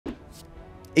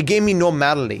It gave me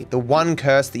normality. The one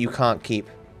curse that you can't keep.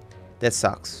 That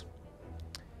sucks.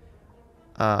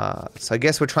 So I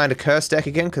guess we're trying to curse deck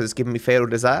again because it's giving me Fatal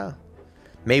Desire.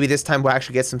 Maybe this time we'll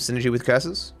actually get some synergy with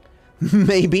curses.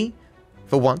 Maybe.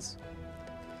 For once.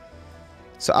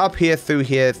 So up here, through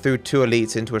 2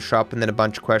 elites into a shop and then a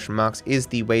bunch of question marks is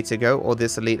the way to go. Or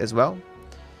this elite as well.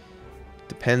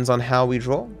 Depends on how we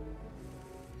draw.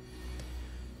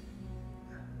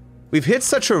 We've hit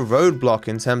such a roadblock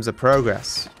in terms of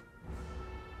progress.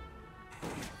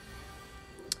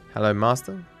 Hello,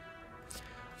 Master.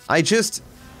 I just...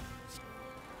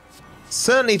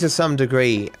 Certainly to some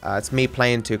degree, it's me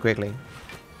playing too quickly.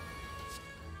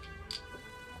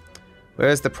 Where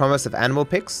is the promise of animal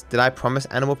picks? Did I promise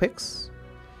animal picks?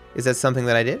 Is that something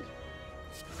that I did?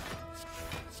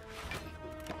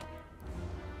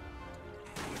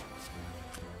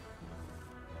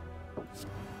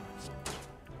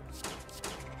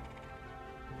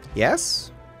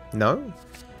 Yes? No?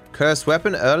 Cursed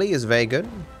weapon early is very good.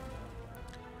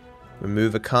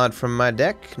 Remove a card from my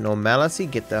deck. Normality,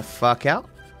 get the fuck out.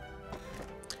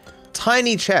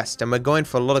 Tiny chest, and we're going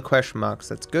for a lot of question marks.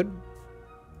 That's good.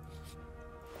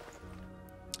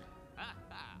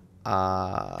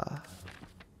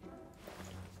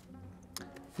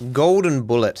 Golden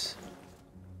Bullet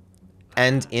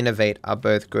and Innovate are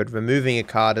both good. Removing a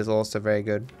card is also very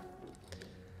good.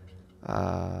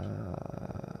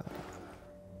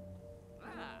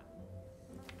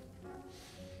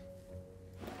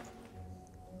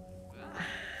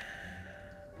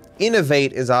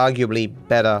 Innovate is arguably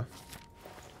better.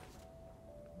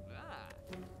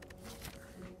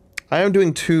 I am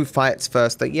doing 2 fights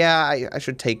first. That yeah, I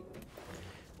should take...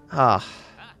 Can't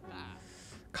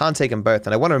take them both.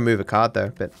 And I want to remove a card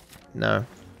though, but no.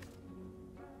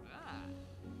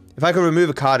 If I could remove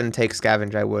a card and take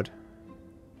Scavenge, I would.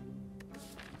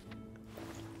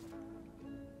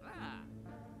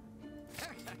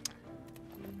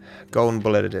 Golden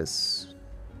Bullet it is.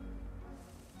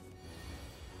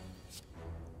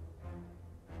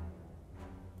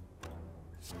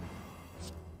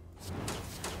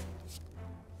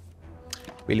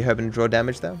 Really hoping to draw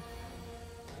damage though.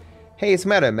 Hey, it's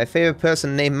Matter, my favorite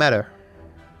person named Matter.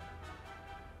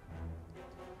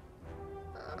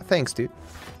 Thanks, dude.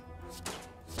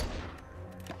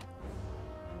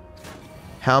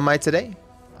 How am I today?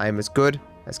 I am as good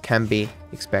as can be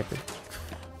expected.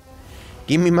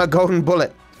 Give me my golden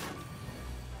bullet.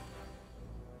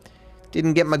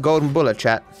 Didn't get my golden bullet,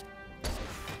 chat.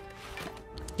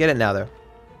 Get it now, though.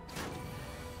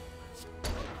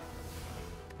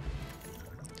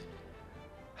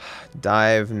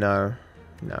 Dive, no.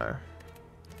 No.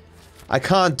 I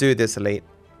can't do this, Elite.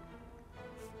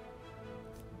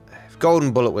 If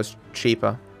Golden Bullet was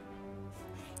cheaper.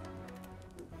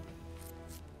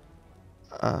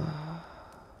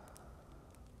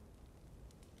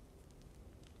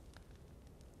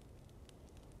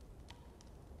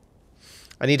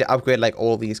 I need to upgrade like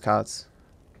all these cards.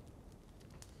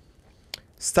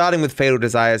 Starting with Fatal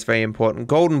Desire is very important.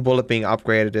 Golden Bullet being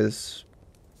upgraded is...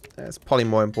 That's probably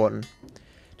more important.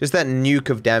 Just that nuke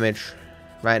of damage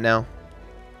right now.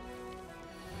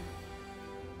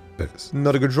 It's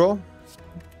not a good draw.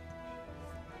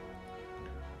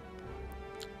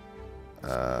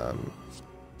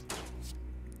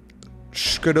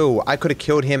 Skidoo. I could have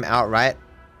killed him outright.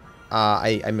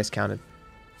 I miscounted.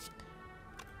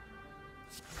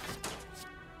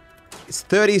 It's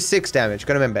 36 damage.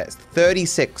 Gotta remember, it's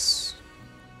 36.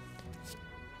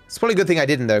 It's probably a good thing I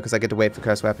didn't, though, because I get to wait for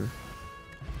Cursed Weapon.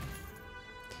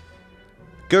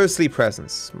 Ghostly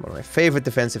Presence. One of my favorite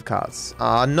defensive cards.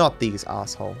 Not these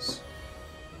assholes.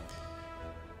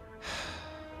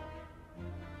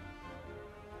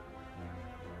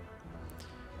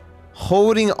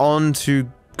 Holding on to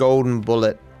Golden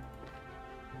Bullet.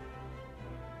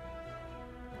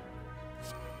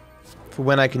 For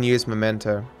when I can use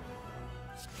Memento.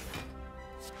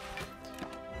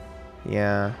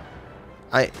 Yeah.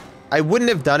 I wouldn't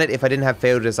have done it if I didn't have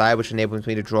Fatal Desire, which enables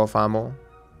me to draw far more.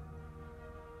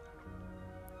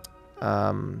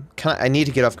 I need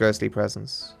to get off Ghostly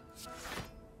Presence.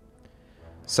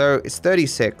 So, it's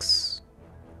 36.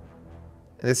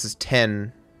 This is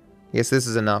 10. Yes, this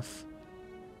is enough.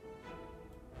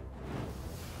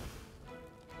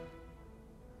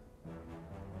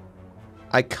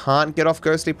 I can't get off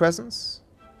Ghostly Presence?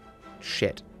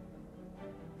 Shit.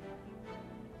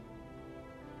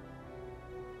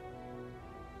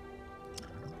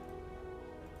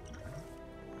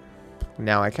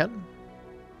 Now I can.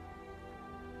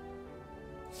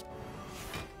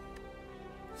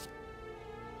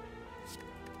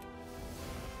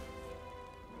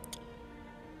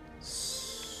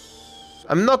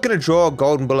 I'm not going to draw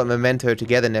Golden Bullet Memento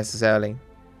together necessarily.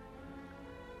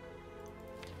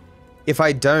 If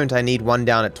I don't, I need 1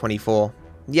 down at 24.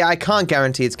 Yeah, I can't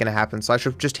guarantee it's going to happen, so I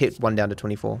should just hit 1 down to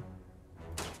 24.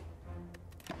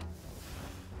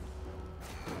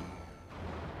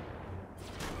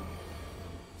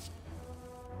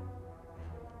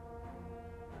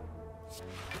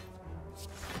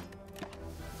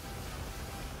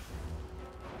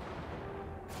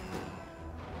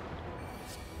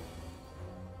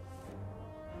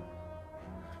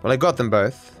 Well, I got them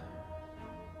both.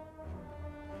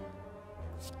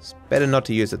 It's better not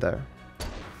to use it, though.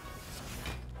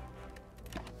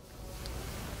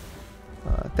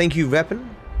 Thank you, Reppin,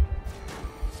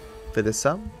 for the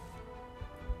sub.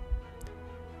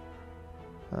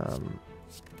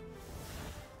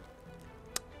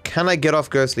 Can I get off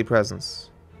Ghostly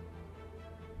Presence?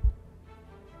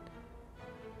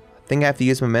 I think I have to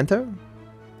use Memento?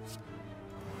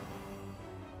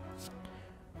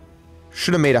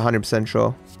 Should have made 100%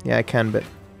 sure. Yeah, I can, but...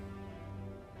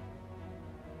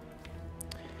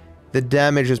 the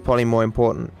damage is probably more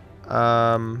important.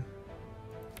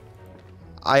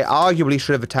 I arguably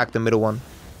should have attacked the middle one.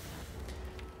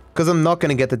 Because I'm not going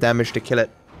to get the damage to kill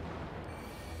it.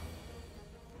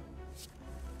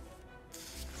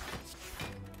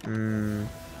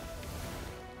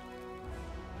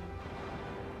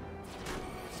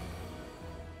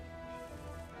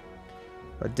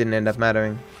 But didn't end up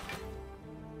mattering.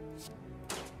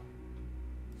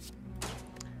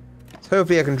 So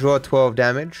hopefully I can draw 12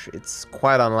 damage. It's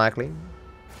quite unlikely.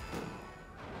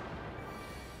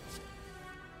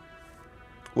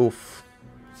 Oof.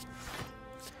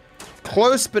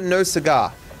 Close but no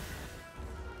cigar.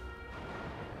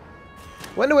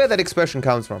 Wonder where that expression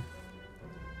comes from.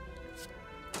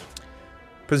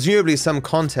 Presumably some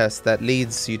contest that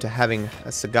leads you to having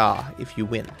a cigar if you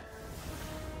win.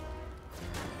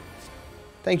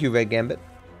 Thank you, Red Gambit.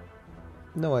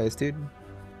 No worries, dude.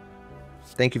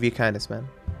 Thank you for your kindness, man.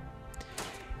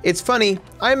 It's funny,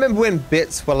 I remember when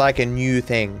bits were like a new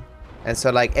thing. And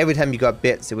so, like, every time you got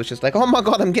bits, it was just like, oh my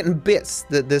god, I'm getting bits.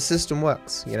 The system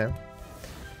works, you know?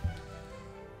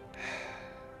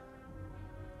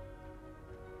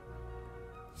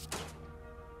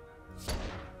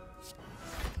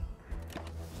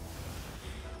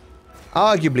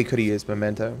 Arguably could have used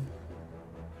Memento.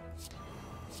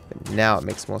 But now it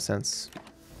makes more sense.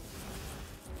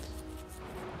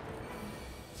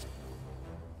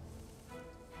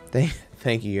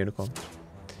 Thank you, Unicorn.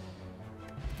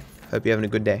 Hope you're having a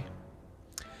good day.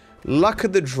 Luck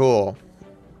of the draw.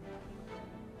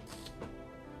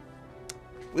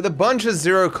 With a bunch of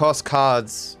 0-cost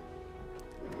cards,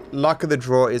 luck of the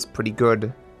draw is pretty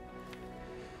good.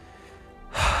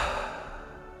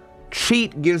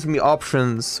 Cheat gives me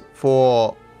options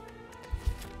for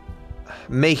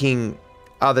making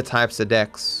other types of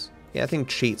decks. Yeah, I think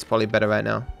cheat's probably better right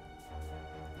now.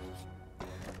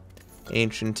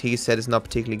 Ancient T set is not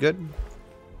particularly good.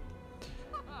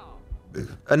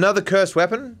 Another cursed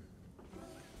weapon?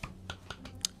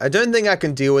 I don't think I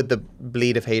can deal with the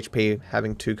bleed of HP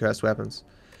having 2 cursed weapons.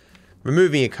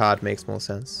 Removing a card makes more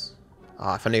sense.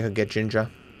 Ah, if only I could get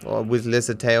Ginger. Or with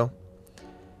Lizard Tail.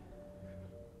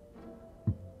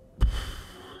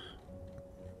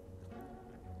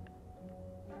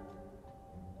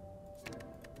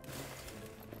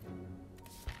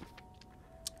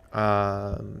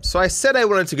 So I said I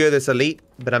wanted to go this elite,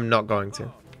 but I'm not going to.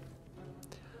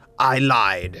 I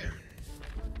lied.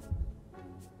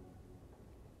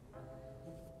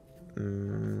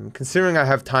 Considering I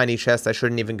have tiny chest, I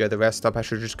shouldn't even go the rest up. I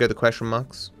should just go the question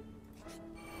marks.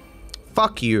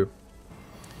 Fuck you.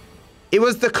 It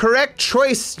was the correct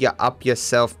choice. You up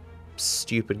yourself,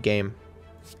 stupid game.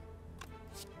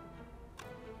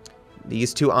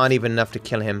 These two aren't even enough to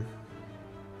kill him.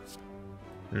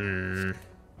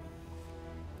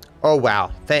 Oh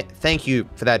wow. Thank you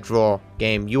for that draw,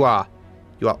 game. You are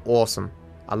awesome.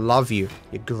 I love you.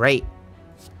 You're great.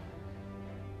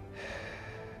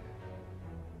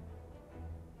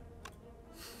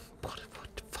 What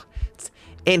the fuck?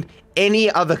 And any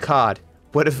other card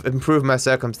would have improved my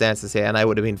circumstances here and I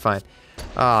would have been fine.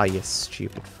 Ah, you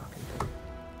stupid fucking thing.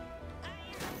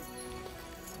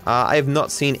 I have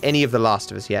not seen any of The Last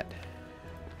of Us yet.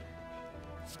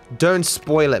 Don't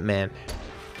spoil it, man.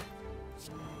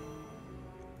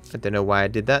 I don't know why I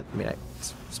did that. I mean,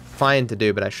 it's fine to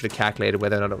do, but I should have calculated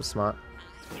whether or not it was smart.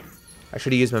 I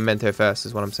should have used Memento first,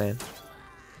 is what I'm saying.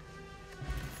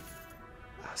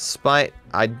 Spite.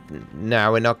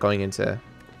 No, we're not going into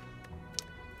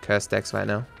curse decks right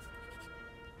now.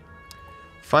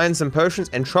 Find some potions.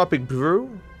 Entropic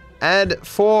Brew. Add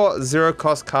 4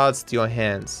 0-cost cards to your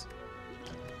hands.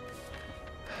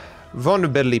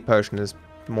 Vulnerability potion is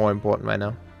more important right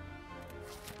now.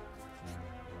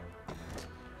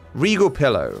 Regal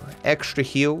pillow. Extra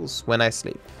heals when I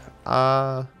sleep.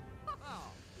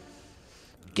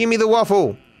 Give me the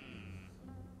waffle.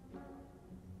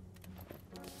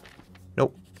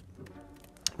 Nope.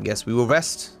 Guess we will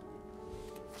rest.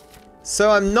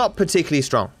 So I'm not particularly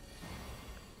strong.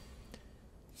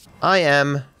 I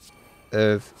am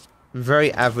of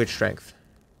very average strength.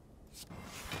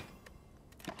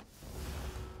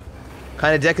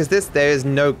 Kind of deck is this? There is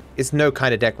no, it's no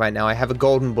kind of deck right now. I have a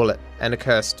golden bullet and a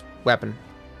cursed weapon.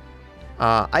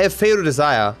 I have Fatal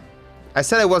Desire. I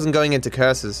said I wasn't going into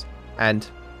curses, and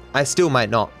I still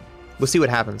might not. We'll see what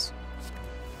happens.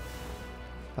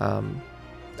 I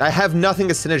have nothing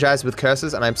to synergize with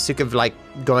curses, and I'm sick of like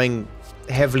going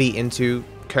heavily into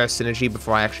curse synergy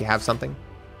before I actually have something.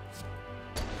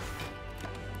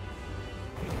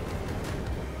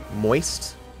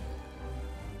 Moist.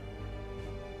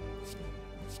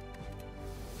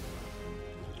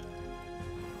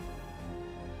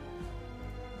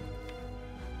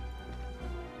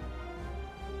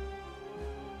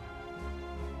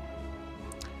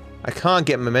 I can't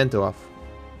get Memento off.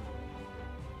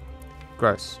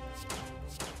 Gross.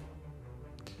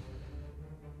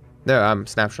 No,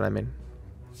 Snapshot, I mean.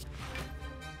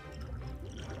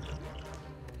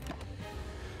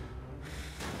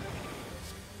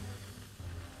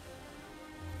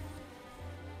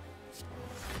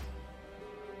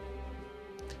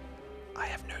 I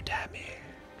have no damage.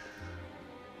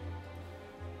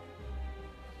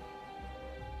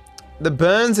 The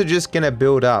burns are just gonna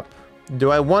build up. Do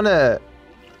I want to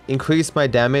increase my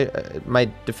damage,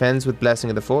 my defense with Blessing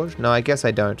of the Forge? No, I guess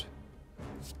I don't.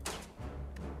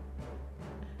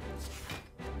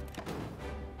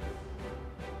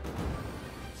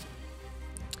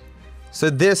 So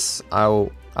this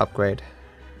I'll upgrade.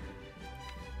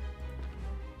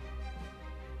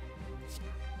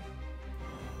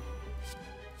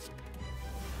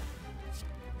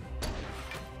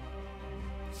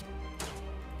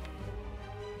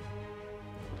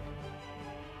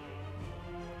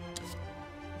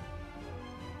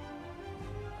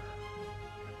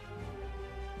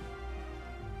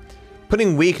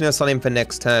 Putting weakness on him for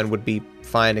next turn would be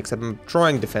fine, except I'm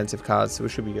drawing defensive cards, so it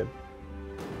should be good.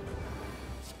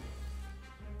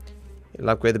 It'll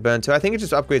upgrade the burn too. I think it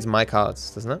just upgrades my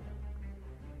cards, doesn't it?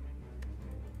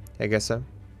 I guess so.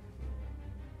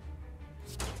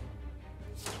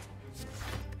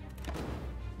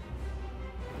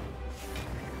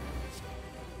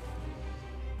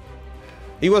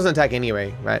 He wasn't attacking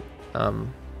anyway, right?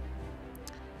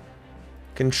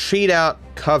 Can cheat out,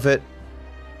 covet.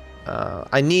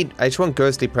 I just want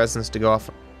Ghostly Presence to go off,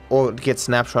 or get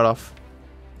Snapshot off.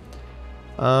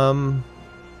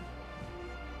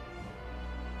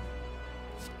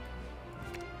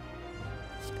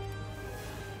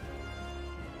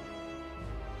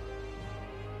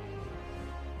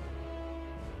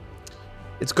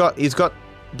 He's got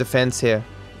defense here.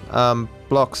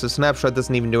 Blocks, so Snapshot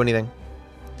doesn't even do anything.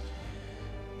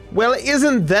 Well,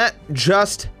 isn't that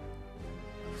just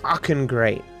fucking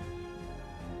great?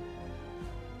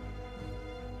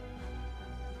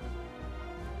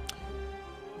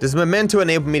 Does Memento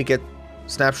enable me to get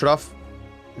Snapshot off?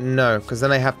 No, because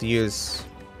then I have to use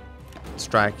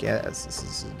Strike. Yeah, this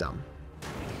is dumb.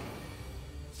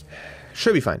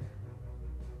 Should be fine.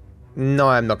 No,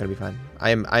 I'm not going to be fine.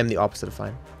 I am the opposite of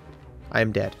fine. I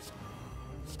am dead.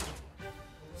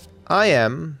 I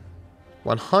am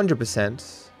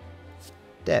 100%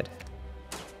 dead.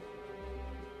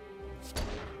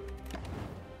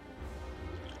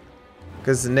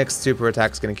 Because the next super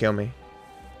attack is going to kill me.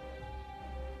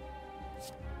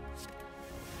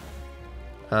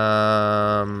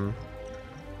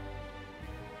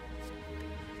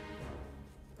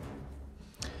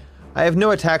 I have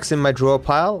no attacks in my draw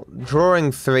pile.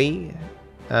 Drawing 3.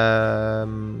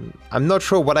 I'm not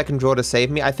sure what I can draw to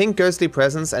save me. I think Ghostly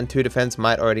Presence and 2 defense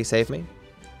might already save me.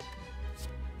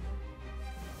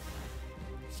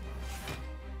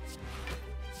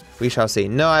 We shall see.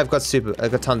 No, I've got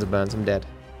tons of burns. I'm dead.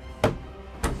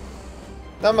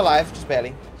 No, I'm alive, just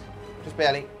barely. Just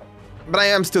barely. But I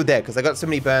am still dead because I got so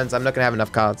many burns. I'm not gonna have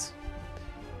enough cards.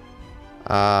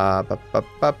 Hey,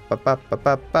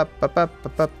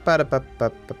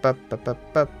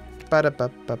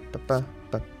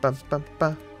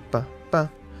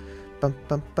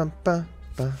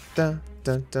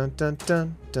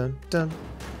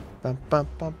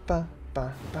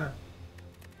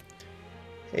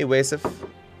 Wasif.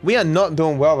 We are not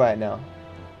doing well right now.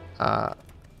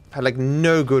 Had like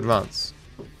no good runs.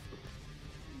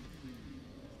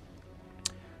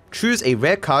 Choose a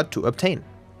rare card to obtain.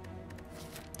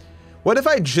 What if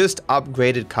I just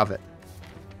upgraded Covet?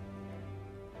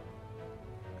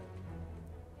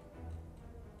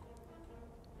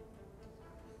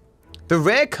 The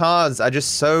rare cards are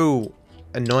just so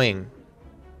annoying.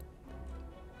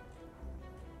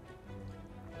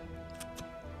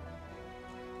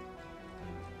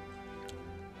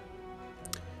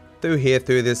 Through here,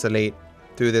 through this elite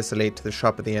to the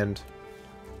shop at the end.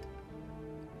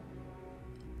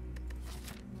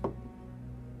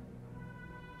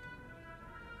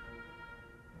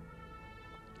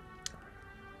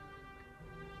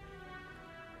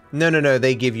 No,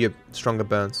 they give you stronger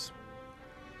burns.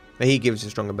 He gives you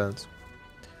stronger burns.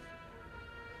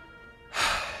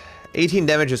 18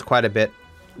 damage is quite a bit.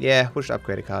 Yeah, we'll just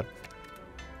upgrade a card.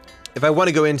 If I want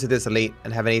to go into this elite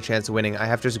and have any chance of winning, I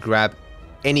have to just grab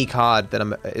any card that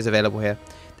is available here.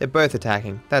 They're both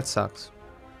attacking. That sucks.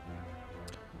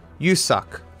 You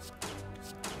suck.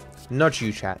 Not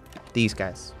you, chat. These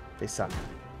guys. They suck.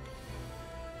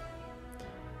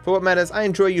 For what matters, I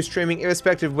enjoy you streaming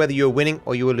irrespective of whether you're winning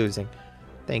or you are losing.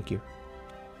 Thank you.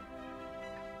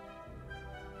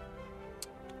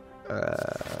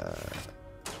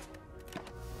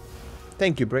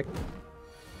 Thank you, Brick.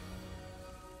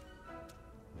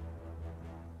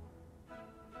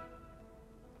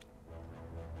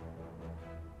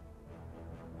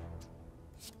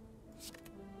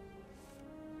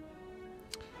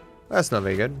 That's not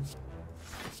very good.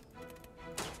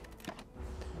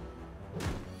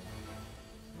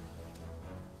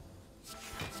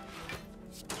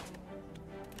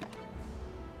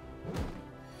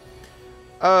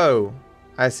 Oh,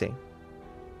 I see.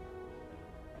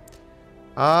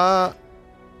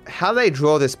 How they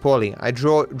draw this poorly. I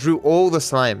drew all the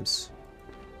slimes.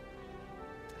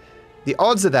 The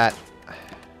odds of that.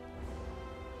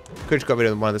 Could have got rid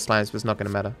of one of the slimes, but it's not going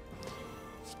to matter.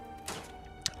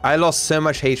 I lost so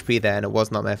much HP there, and it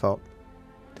was not my fault.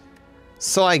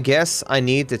 So I guess I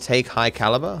need to take high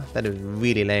caliber. That is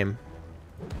really lame.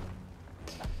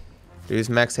 Lose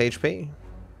max HP.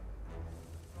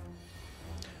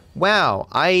 Wow,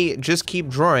 I just keep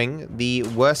drawing the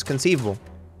worst conceivable.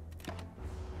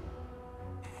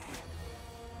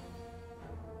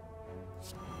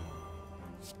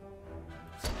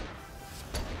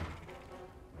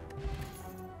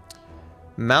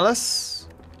 Malice?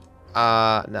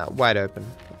 No, wide open.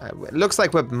 It looks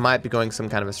like we might be going some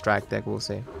kind of a strike deck, we'll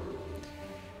see.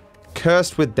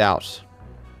 Cursed with Doubt.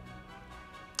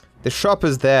 The shop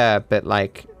is there, but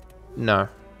like, no.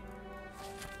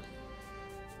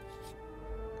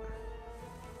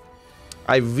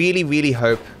 I really, really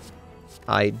hope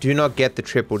I do not get the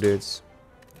triple dudes.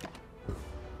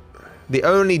 The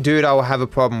only dude I will have a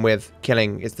problem with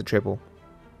killing is the triple.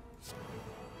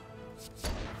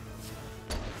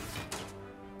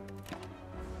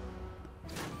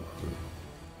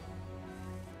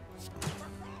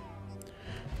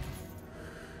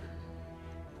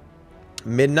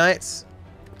 Midnights?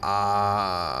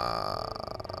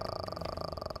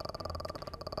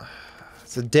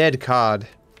 It's a dead card.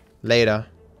 Later.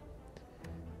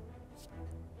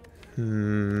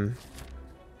 It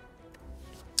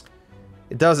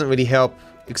doesn't really help,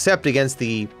 except against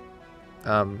the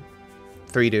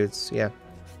 3 dudes. Yeah.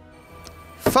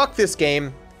 Fuck this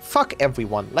game. Fuck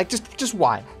everyone. Like, just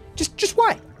why? Just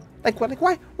why? Like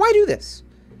why do this?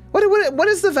 What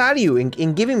is the value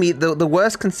in giving me the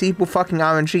worst conceivable fucking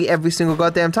RNG every single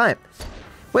goddamn time?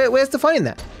 Where's the fun in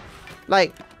that?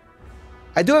 Like,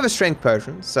 I do have a strength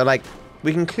potion, so like,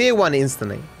 we can clear one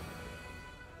instantly.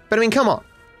 But I mean, come on.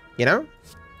 You know?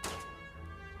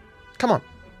 Come on.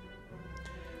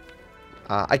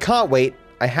 I can't wait.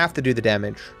 I have to do the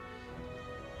damage.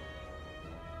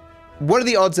 What are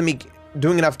the odds of me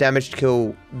doing enough damage to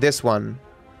kill this one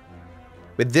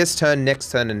with this turn,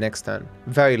 next turn, and next turn?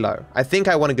 Very low. I think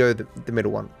I want to go the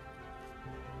middle one.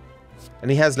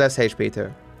 And he has less HP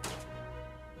too.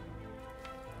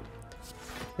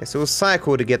 Yeah, so we'll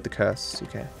cycle to get the curse.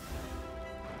 Okay.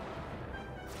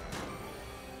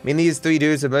 I mean, these 3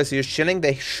 dudes are mostly just chilling.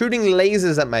 They're shooting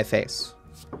lasers at my face.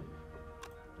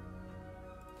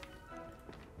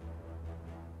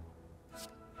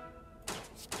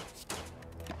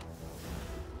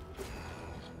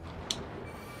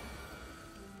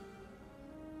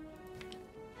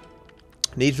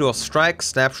 Need to draw strike,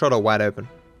 snapshot, or wide open.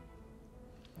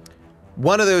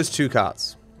 One of those 2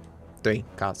 cards. 3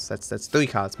 cards. That's 3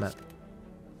 cards, man.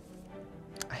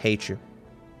 I hate you.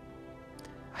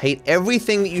 Hate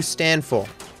everything that you stand for.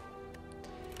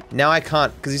 Now I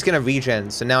can't, because he's going to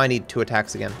regen, so now I need 2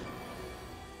 attacks again.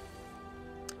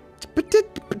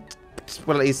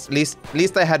 Well, at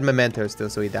least I had Memento still,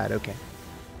 so he died. Okay.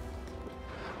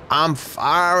 I'm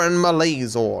firing my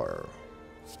laser.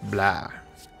 Blah.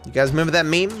 You guys remember that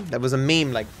meme? That was a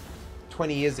meme like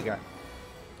 20 years ago.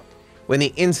 When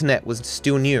the internet was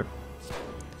still new.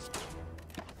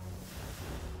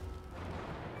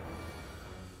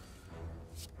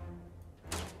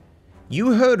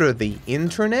 You heard of the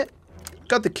internet?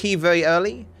 Got the key very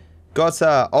early. Got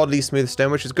oddly smooth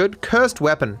stone, which is good. Cursed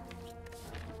weapon.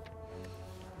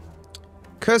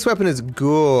 Cursed weapon is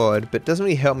good, but doesn't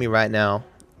really help me right now.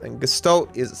 And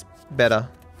Gestalt is better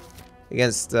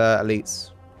against elites.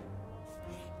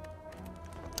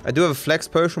 I do have a flex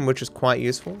potion, which is quite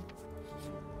useful.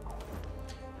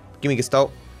 Give me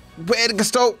Gestalt. Where the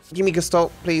Gestalt? Give me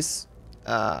Gestalt, please.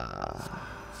 Probably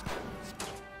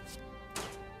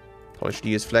should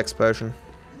use flex potion.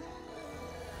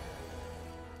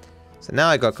 So now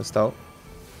I got Gestalt.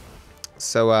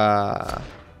 So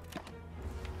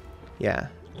yeah,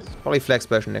 probably flex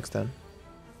potion next turn.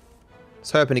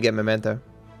 Just hoping to get memento.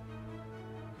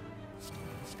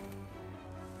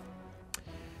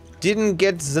 Didn't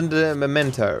get the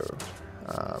memento.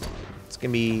 It's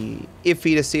gonna be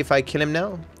iffy to see if I kill him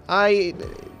now. I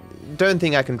don't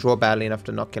think I can draw badly enough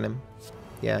to not kill him.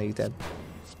 Yeah, he's dead.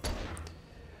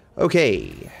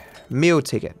 Okay, meal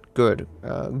ticket, good.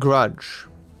 Grudge.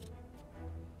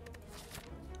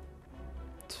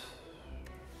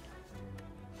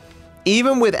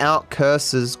 Even without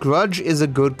curses, Grudge is a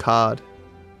good card.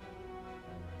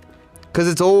 Because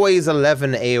it's always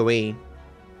 11 AoE.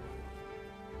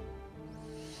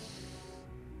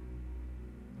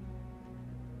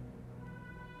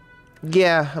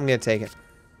 Yeah, I'm going to take it.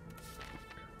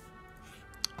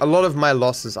 A lot of my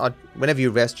losses are, whenever you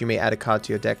rest, you may add a card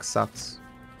to your deck. Sucks.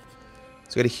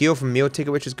 So we got a heal from meal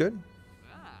ticket, which is good.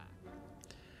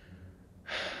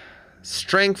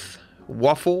 Strength.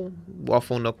 Waffle.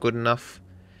 Waffle not good enough.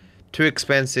 Too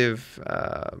expensive.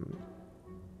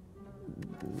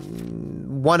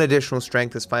 One additional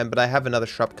strength is fine, but I have another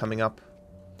shop coming up.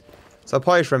 So I'll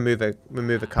probably just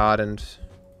remove a card and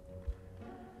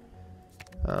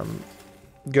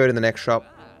go to the next shop.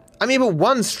 I mean, but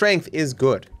one strength is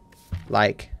good.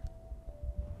 Like,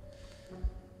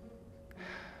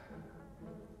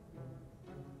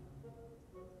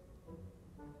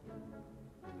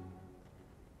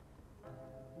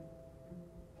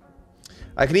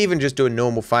 I could even just do a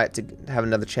normal fight to have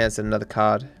another chance at another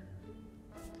card.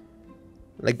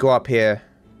 Like, go up here,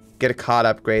 get a card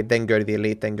upgrade, then go to the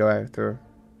elite, then go through.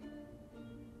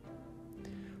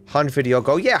 150 or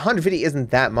gold. Yeah, 150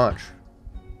 isn't that much.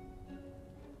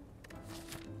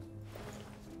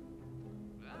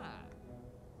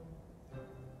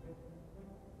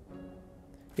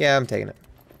 Yeah, I'm taking it.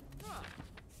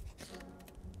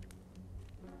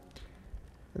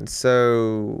 And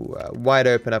so, wide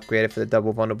open upgrade for the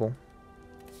double vulnerable.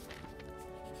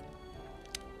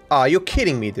 Ah, you're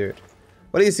kidding me, dude.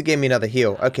 Well, at least it gave me another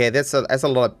heal. Okay, that's a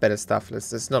lot better stuff.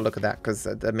 Let's not look at that, because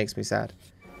that makes me sad.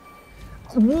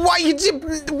 Why you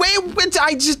did? Wait,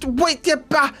 I just wait.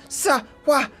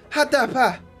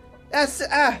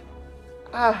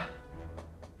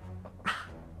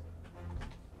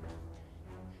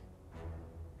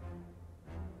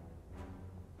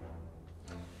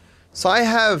 So I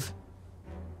have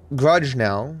Grudge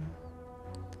now,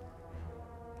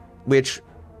 which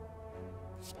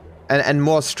and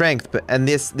more strength, but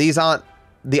these aren't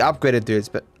the upgraded dudes,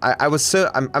 but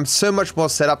I'm so much more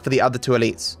set up for the other two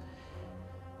elites.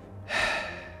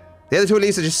 The other two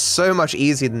elites are just so much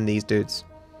easier than these dudes.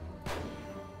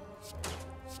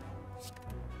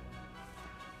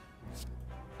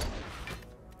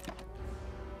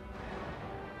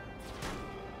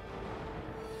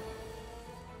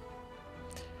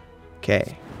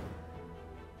 Okay.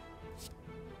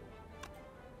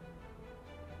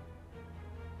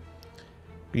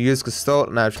 Use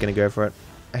Gestalt. No, I'm just gonna go for it.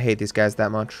 I hate these guys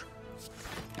that much.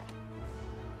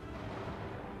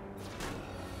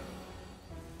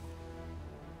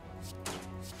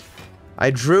 I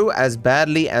drew as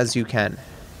badly as you can.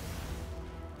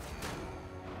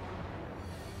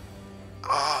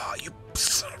 Ah, you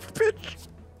son of a bitch.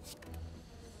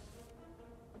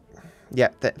 Yeah,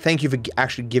 thank you for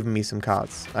actually giving me some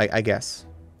cards, I guess.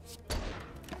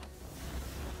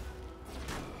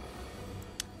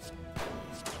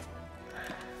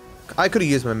 I could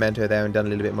have used Memento there and done a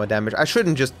little bit more damage. I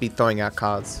shouldn't just be throwing out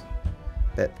cards.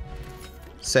 But,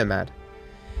 so mad.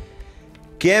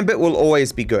 Gambit will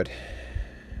always be good.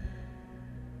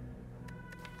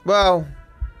 Well...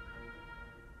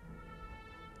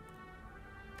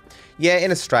 yeah,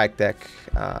 in a strike deck.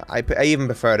 I even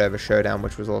prefer it over Showdown,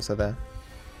 which was also there.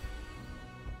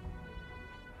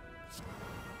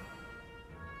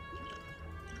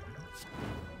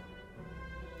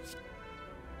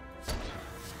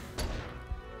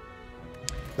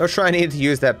 Not sure I needed to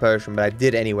use that potion, but I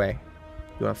did anyway.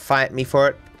 You want to fight me for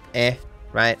it?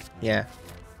 Right? Yeah.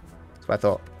 That's what I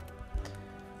thought.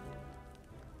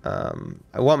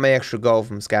 I want my extra gold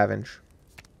from Scavenge.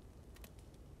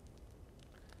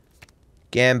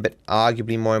 Gambit,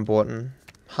 arguably more important.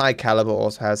 High Caliber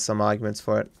also has some arguments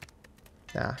for it.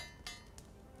 Nah.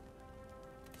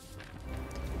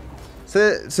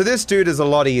 So this dude is a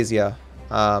lot easier.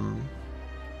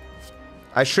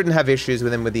 I shouldn't have issues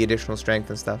with him with the additional strength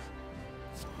and stuff.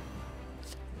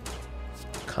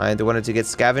 Kinda wanted to get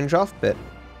Scavenge off, but...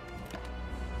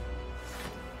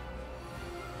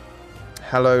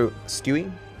 Hello,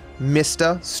 Stewie?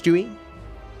 Mr. Stewie?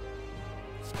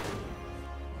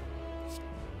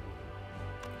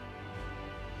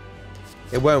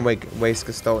 It won't waste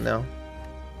Gestalt now.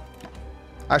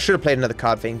 I should have played another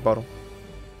card for Ink Bottle.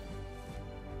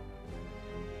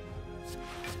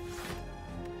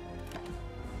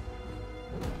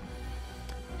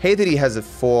 Hate that he has a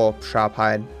 4 sharp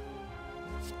hide.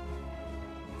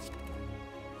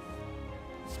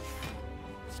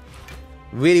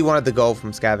 Really wanted the gold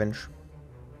from Scavenge.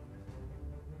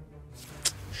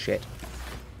 Shit.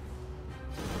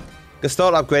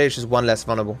 Gestalt upgrade is just 1 less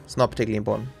vulnerable. It's not particularly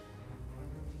important.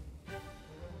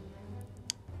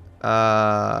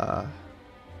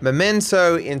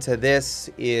 Memento into this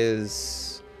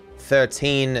is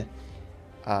 13.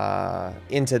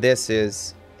 Into this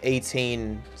is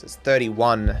 18. So it's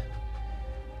 31.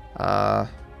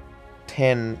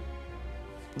 10.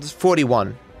 It's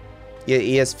 41. Yeah,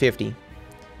 he has 50.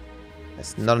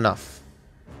 That's not enough.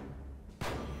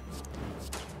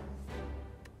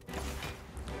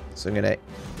 So I'm gonna...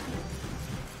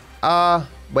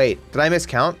 wait. Did I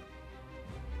miscount?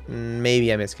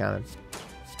 Maybe I miscounted.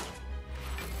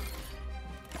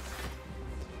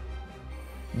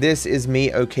 This is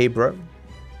me, okay, bro.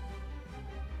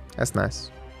 That's nice.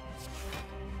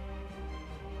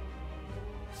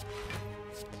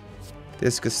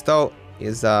 This Gestalt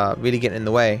is really getting in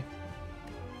the way.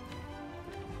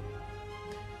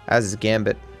 As is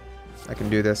Gambit. I can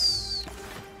do this.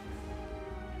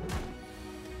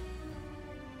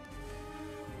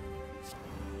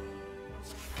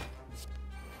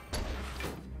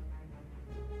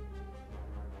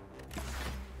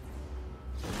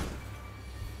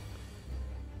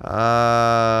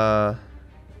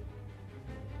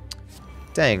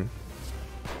 Dang.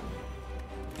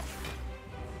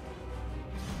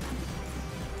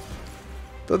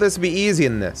 Thought this would be easier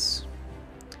than this.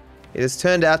 It has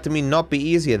turned out to me not be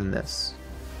easier than this.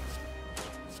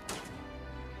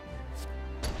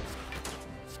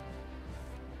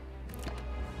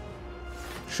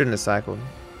 Shouldn't have cycled.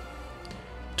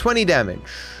 20 damage.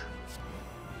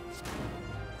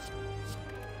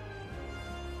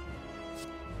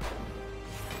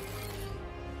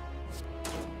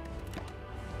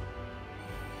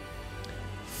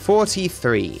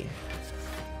 $43.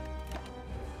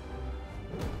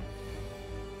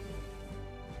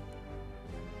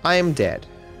 I am dead.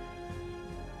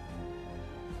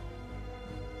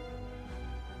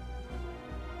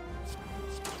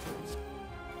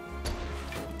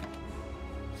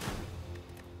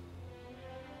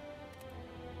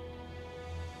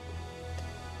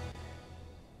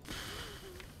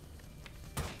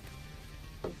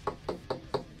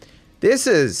 This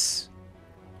is...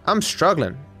 I'm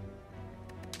struggling.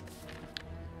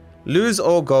 Lose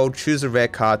all gold, choose a rare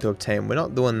card to obtain. We're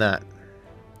not doing that.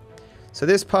 So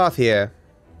this path here,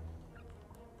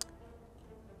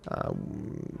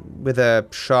 with a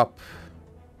shop,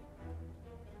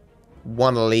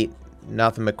 1 elite,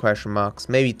 nothing but question marks,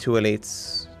 maybe 2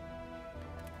 elites.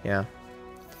 Yeah.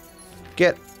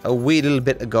 Get a wee little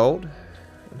bit of gold,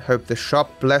 and hope the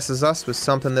shop blesses us with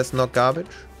something that's not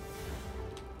garbage.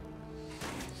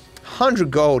 100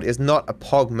 gold is not a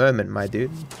pog moment, my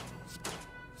dude.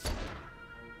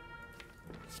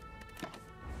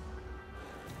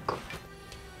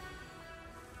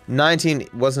 19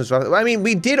 wasn't as rough. I mean,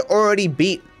 we did already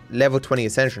beat level 20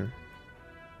 Ascension.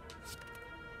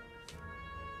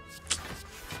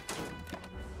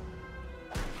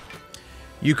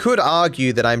 You could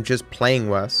argue that I'm just playing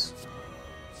worse.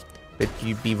 But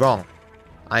you'd be wrong.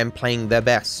 I'm playing the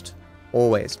best.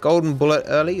 Always. Golden Bullet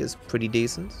early is pretty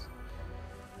decent.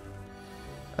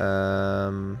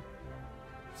 If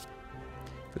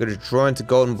we could just draw into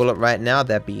Golden Bullet right now,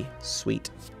 that'd be sweet.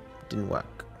 Didn't work.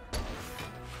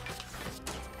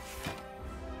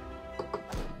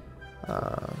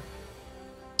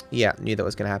 Yeah, knew that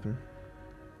was gonna happen.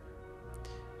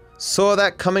 Saw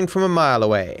that coming from a mile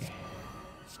away.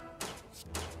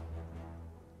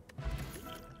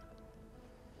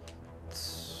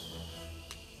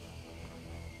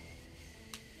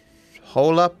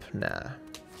 Hole up? Nah.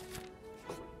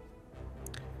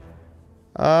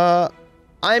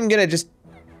 I'm gonna just...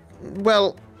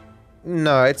 Well,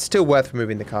 no, it's still worth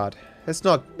removing the card. Let's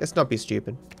not be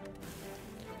stupid.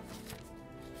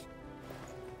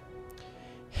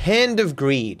 Hand of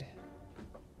Greed.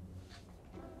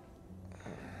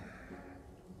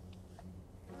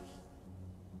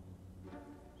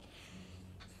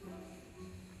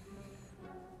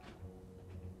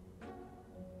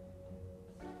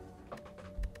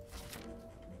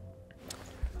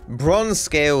 Bronze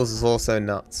Scales is also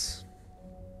nuts.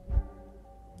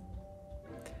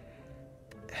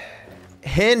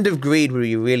 Hand of Greed would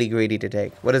be really greedy to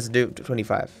take. What does it do?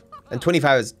 25. And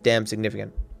 25 is damn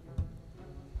significant.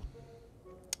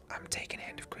 I'm taking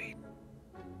Hand of Greed.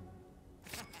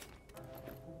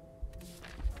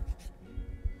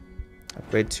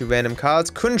 Upgrade 2 random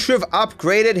cards. Couldn't you have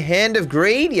upgraded Hand of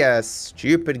Greed? You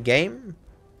stupid game.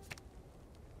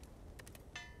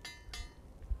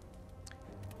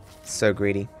 So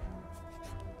greedy.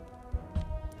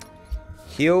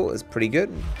 Heal is pretty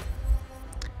good.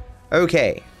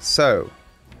 Okay, so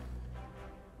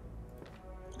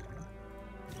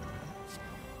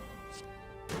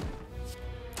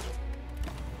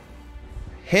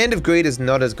Hand of Greed is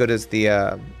not as good as the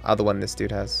other one this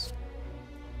dude has.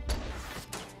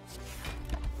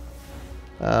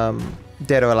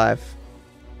 Dead or Alive.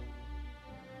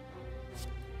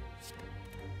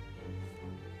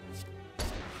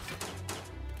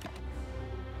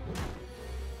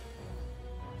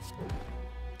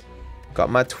 Got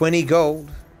my 20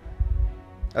 gold.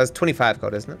 That's 25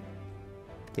 gold, isn't it?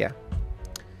 Yeah.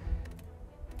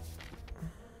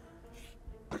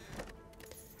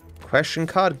 Question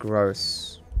card,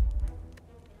 gross.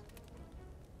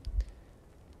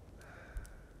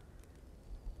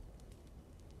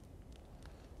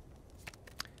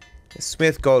 The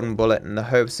Smith Golden Bullet in the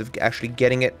hopes of actually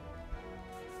getting it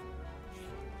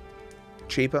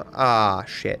cheaper. Ah,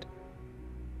 shit.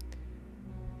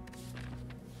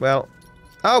 Well...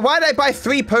 Oh, why did I buy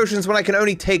 3 potions when I can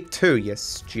only take 2? You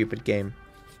stupid game.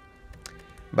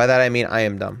 By that I mean I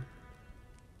am dumb.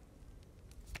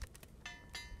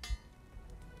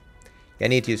 Yeah, I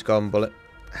need to use Golden Bullet.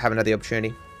 I haven't had the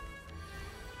opportunity.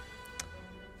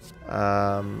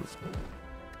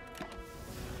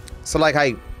 So like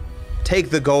I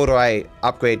take the gold or I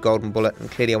upgrade Golden Bullet,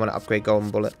 and clearly I want to upgrade Golden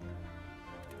Bullet.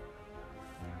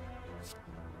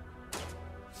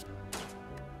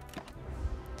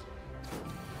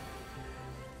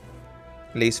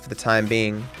 At least for the time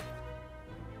being.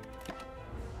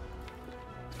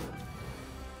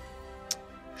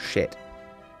 Shit.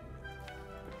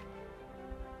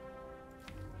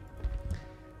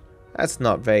 That's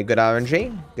not very good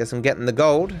RNG. Guess I'm getting the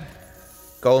gold.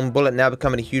 Golden Bullet now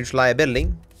becoming a huge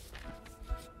liability.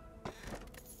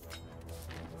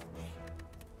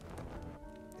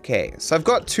 Okay, so I've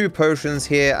got 2 potions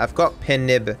here. I've got Pen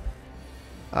Nib.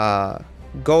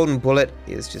 Golden Bullet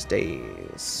is just a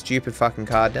stupid fucking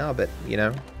card now, but, you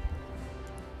know.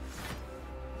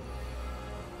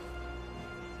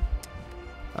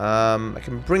 I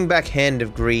can bring back Hand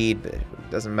of Greed, but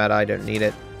it doesn't matter, I don't need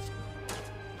it.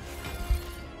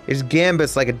 His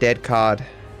Gambit's like a dead card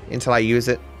until I use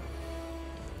it.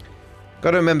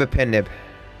 Gotta remember Pen Nib.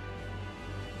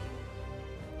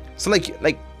 So,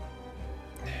 like...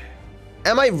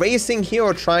 Am I racing here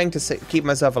or trying to keep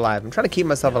myself alive? I'm trying to keep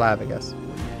myself alive, I guess.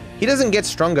 He doesn't get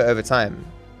stronger over time.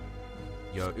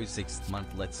 Yo, 6th month,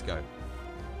 let's go.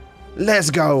 Let's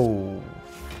go.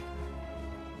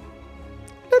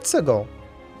 Let's go.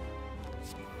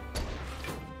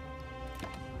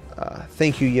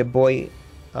 Thank you, your boy,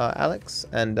 Alex,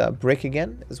 and Brick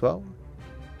again as well.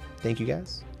 Thank you,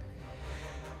 guys.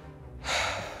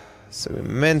 So we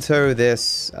Memento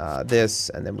this, this,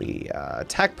 and then we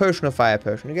attack potion or fire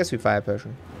potion. I guess we fire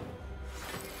potion.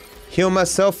 Heal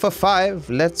myself for 5.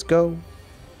 Let's go.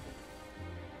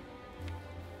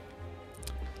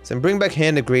 So bring back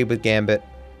Hand of Greed with Gambit.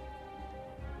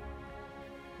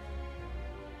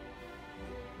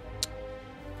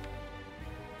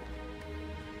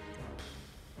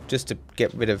 Just to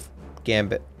get rid of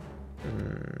Gambit.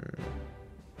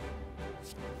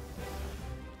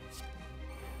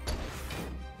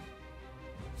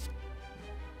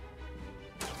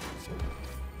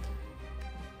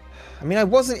 I mean, I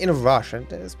wasn't in a rush.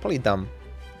 It's probably dumb.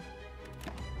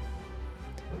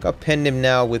 Got pinned him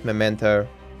now with Memento.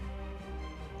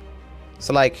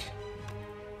 So, like...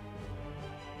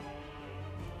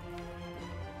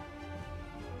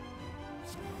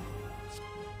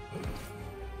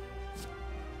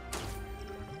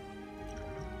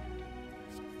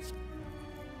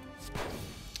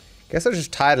 Guess I was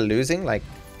just tired of losing, like...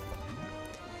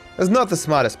 It's not the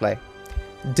smartest play.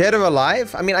 Dead or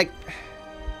Alive? I mean, like,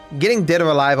 getting Dead or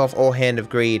Alive off or Hand of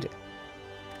Greed.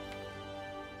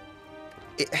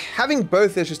 Having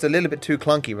both is just a little bit too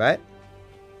clunky, right?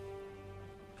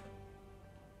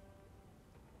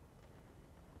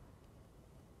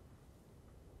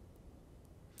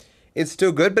 It's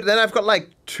still good, but then I've got like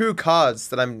 2 cards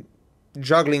that I'm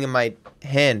juggling in my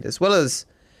hand, as well as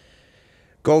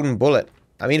Golden Bullet.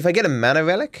 I mean, if I get a Mana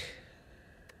Relic...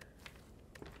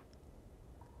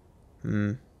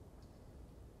 When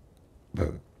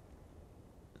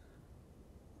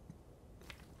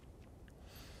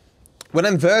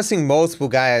I'm versing multiple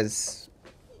guys,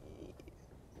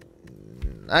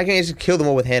 I can just kill them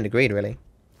all with Hand of Greed, really.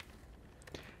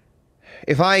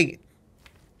 If I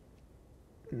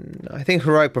think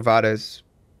Heroic Bravado's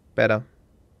better.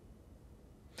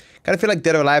 Kind of feel like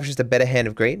Dead or Alive is just a better Hand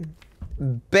of Greed.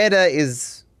 Better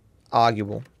is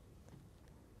arguable.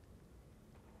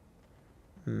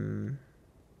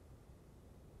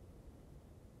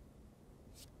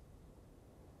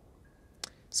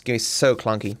 It's gonna be so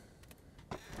clunky.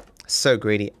 So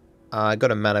greedy. I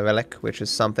got a Mana Relic, which is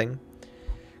something.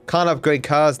 Can't upgrade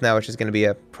cards now, which is gonna be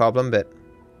a problem, but...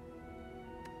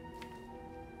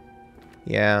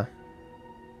 yeah.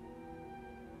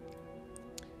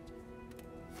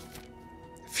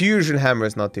 Fusion Hammer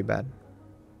is not too bad.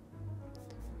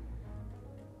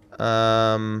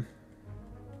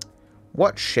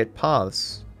 What shit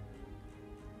paths?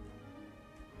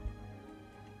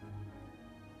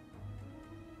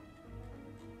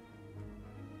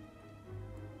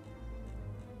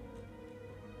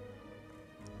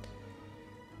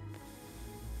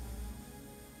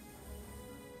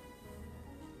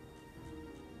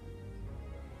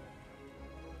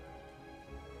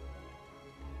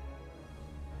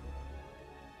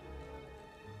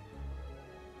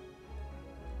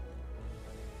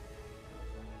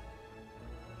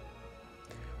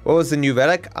 What was the new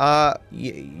relic?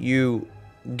 You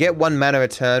get 1 mana a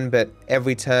turn, but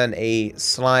every turn a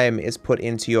slime is put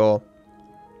into your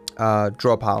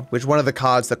draw pile, which is one of the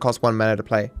cards that costs 1 mana to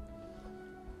play.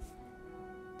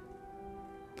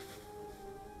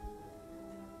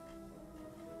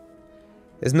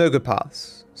 There's no good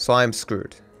paths, so I'm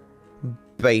screwed.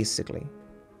 Basically.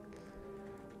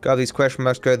 Go up these question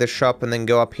marks, go to the shop, and then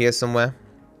go up here somewhere.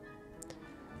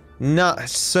 Not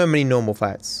so many normal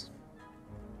fights.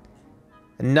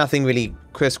 And nothing really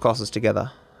crisscrosses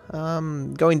together.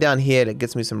 Going down here, that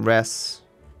gets me some rest.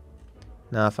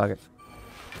 Nah, fuck it.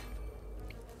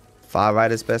 Far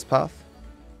right is best path.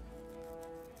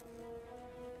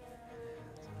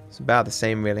 It's about the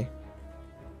same, really.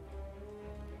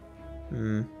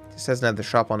 Just doesn't have the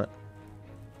shop on it.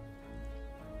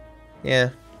 Yeah.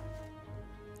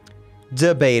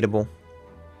 Debatable.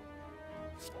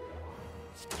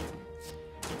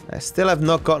 I still have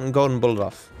not gotten Golden Bullet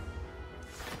off.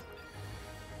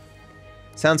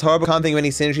 Sounds horrible. Can't think of any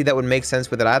synergy that would make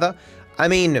sense with it either. I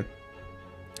mean,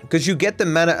 because you get the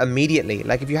mana immediately.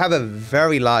 Like, if you have a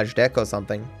very large deck or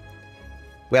something,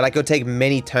 where, like, it'll take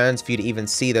many turns for you to even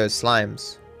see those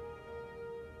slimes.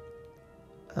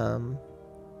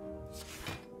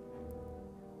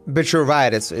 But you're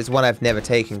right, it's one I've never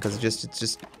taken, because it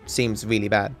just seems really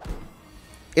bad.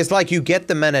 It's like you get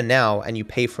the mana now, and you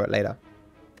pay for it later.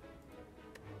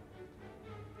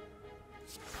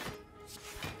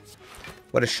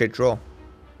 What a shit draw.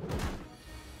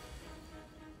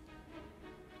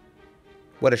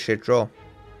 What a shit draw.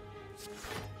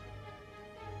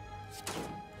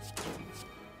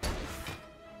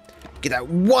 Get that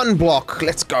 1 block.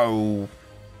 Let's go.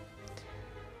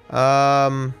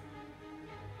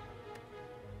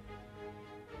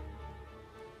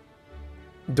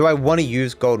 Do I want to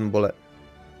use Golden Bullet?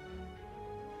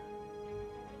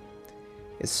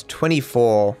 It's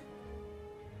 24.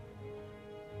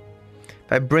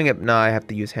 If I bring it... no, I have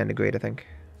to use Hand of Greed, I think.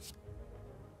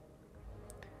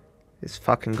 This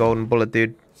fucking Golden Bullet,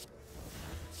 dude.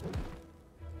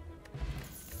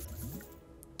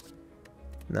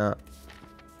 No.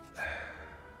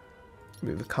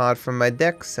 Move a card from my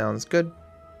deck. Sounds good.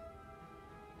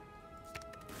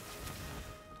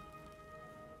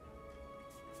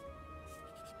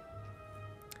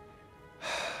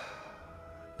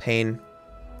 Pain.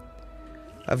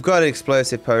 I've got an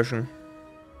Explosive Potion.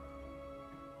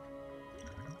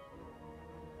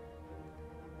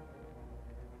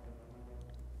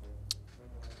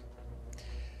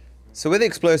 So with the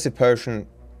Explosive Potion,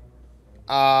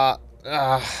 so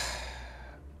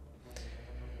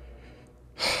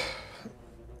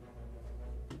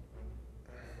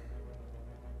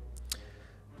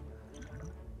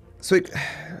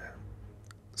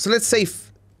let's say,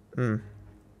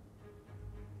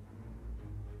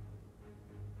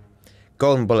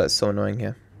 Golden bullet is so annoying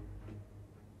here.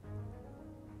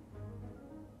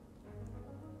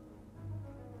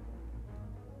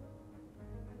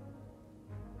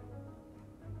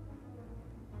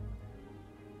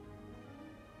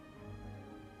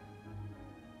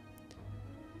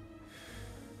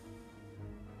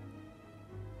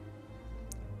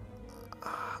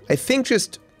 I think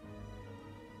just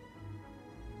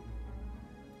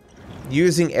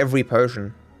using every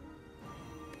potion.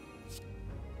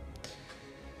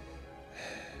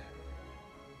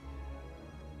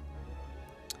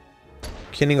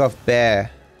 Killing off bear,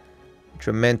 which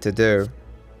we're meant to do.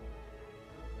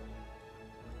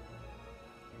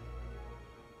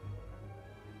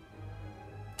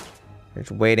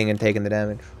 Just waiting and taking the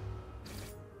damage.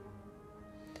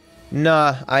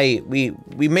 Nah, we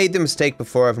made the mistake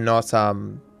before of not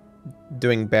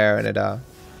doing bear, and it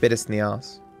bit us in the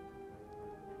ass.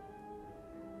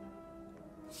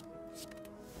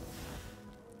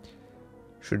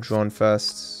 Should drawn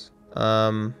first.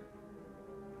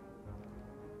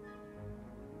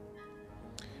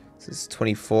 This is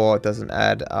 24. It doesn't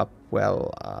add up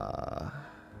well.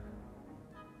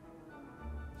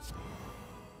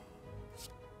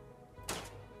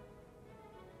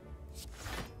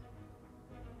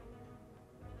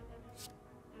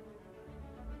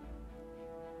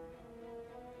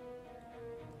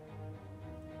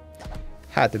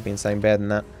 Had to have been something better than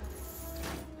that.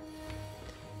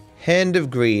 Hand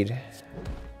of Greed.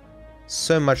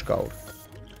 So much gold.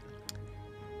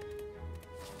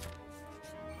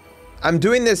 I'm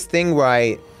doing this thing where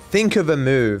I think of a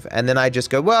move and then I just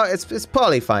go, well, it's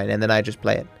probably fine, and then I just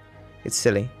play it. It's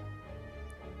silly.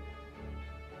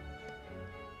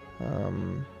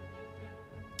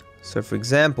 So for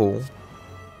example,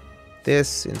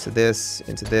 this into this,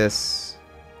 into this,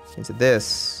 into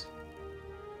this.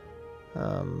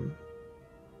 To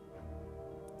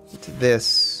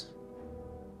this.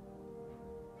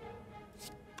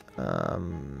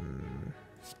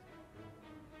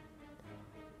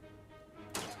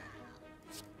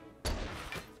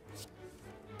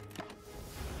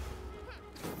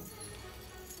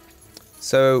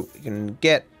 So you can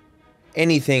get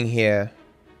anything here.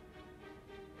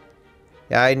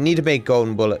 Yeah, I need to make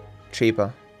golden bullet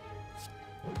cheaper.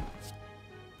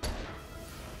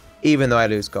 Even though I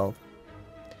lose gold.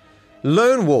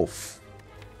 Lone wolf.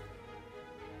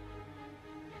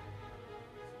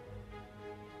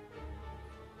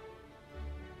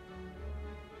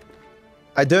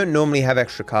 I don't normally have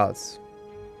extra cards.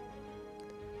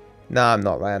 Nah, I'm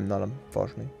not right. I'm not,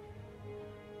 unfortunately.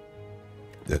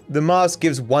 The mask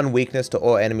gives 1 weakness to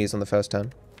all enemies on the first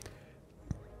turn.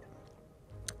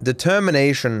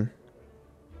 Determination.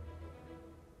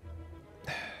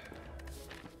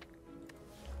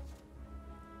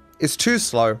 It's too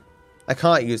slow. I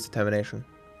can't use determination.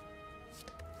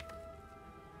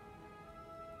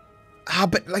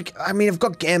 But like, I mean, I've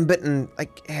got Gambit and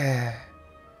like,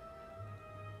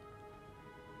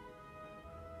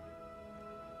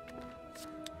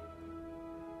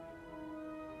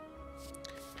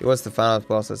 He was the final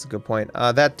boss. That's a good point.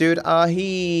 That dude,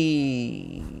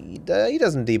 he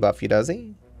doesn't debuff you, does he?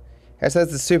 He has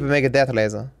the super mega death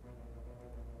laser.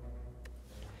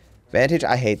 Vantage,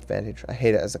 I hate Vantage. I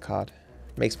hate it as a card.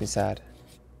 It makes me sad.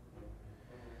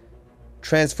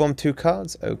 Transform 2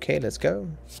 cards. Okay, let's go.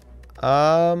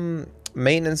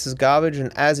 Maintenance is garbage,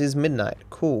 and as is Midnight.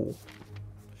 Cool.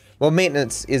 Well,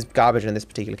 maintenance is garbage in this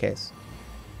particular case.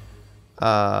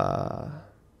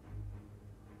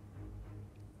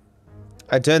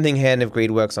 I don't think Hand of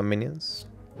Greed works on minions.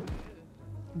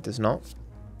 It does not.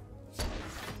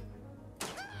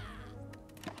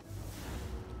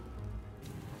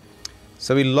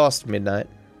 So we lost Midnight.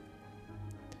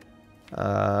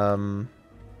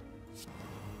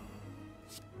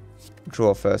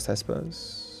 Draw first, I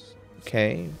suppose.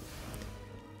 Okay.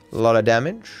 A lot of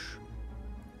damage.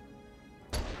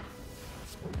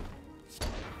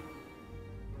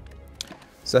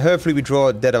 So hopefully we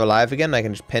draw Dead or Alive again. I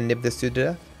can just pen nib this to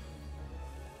death.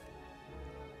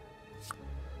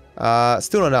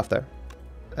 Still not enough though.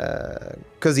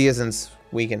 Because he isn't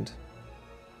weakened.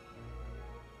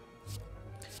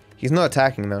 He's not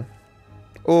attacking though.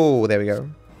 Oh, there we go.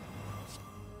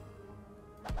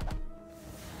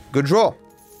 Good draw.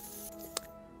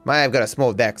 Might have got a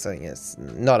small deck, so it's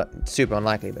not super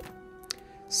unlikely, but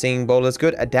Singing Bowl is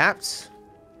good. Adapt.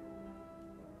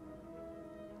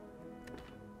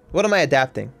 What am I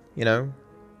adapting, you know?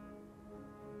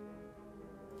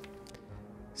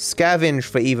 Scavenge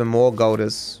for even more gold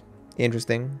is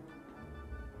interesting.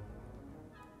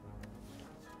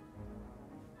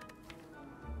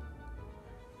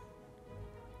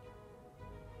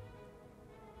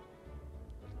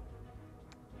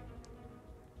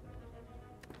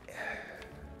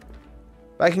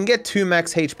 But I can get 2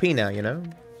 max HP now, you know?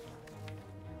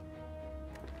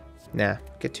 Nah,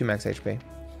 get 2 max HP.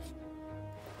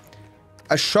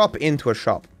 A shop into a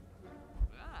shop.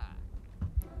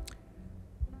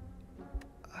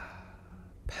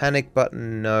 Panic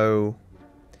button, no.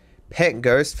 Pet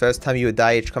ghost, first time you would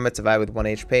die, each combat survive with 1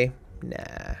 HP.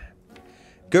 Nah.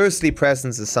 Ghostly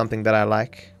presence is something that I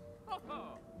like.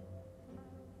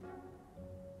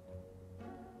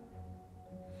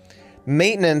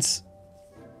 Maintenance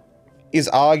is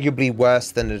arguably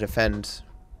worse than a defend.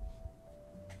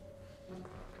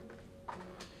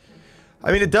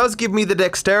 I mean, it does give me the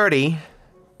dexterity,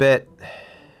 but...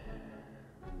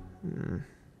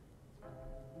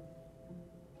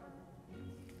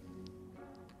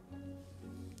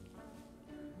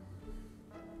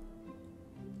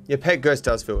 Yeah, Pet Ghost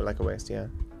does feel like a waste, yeah.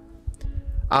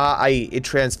 It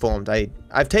transformed.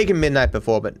 I've taken Midnight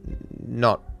before, but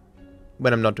not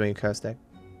when I'm not doing a curse deck.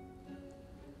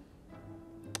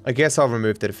 I guess I'll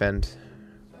remove the defend.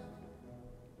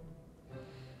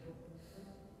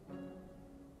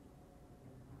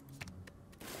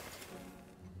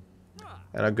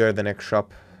 And I'll go to the next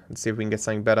shop and see if we can get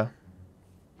something better.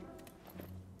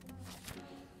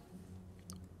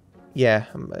 Yeah,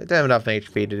 I don't have enough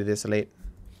HP to do this elite.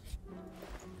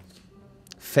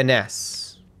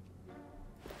 Finesse.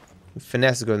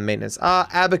 Finesse is good with maintenance.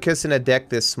 Abacus in a deck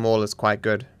this small is quite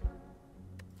good.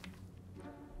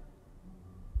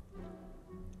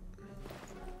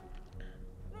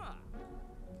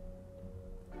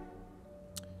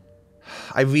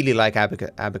 I really like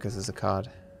Abacus as a card.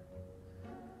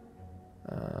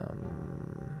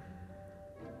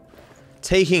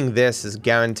 Taking this is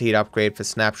guaranteed upgrade for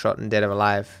Snapshot and Dead or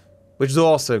Alive, which is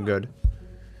also good.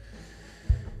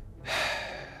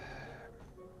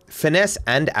 Finesse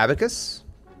and Abacus?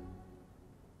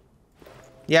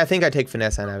 Yeah, I think I take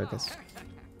Finesse and Abacus.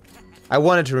 I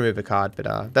wanted to remove a card,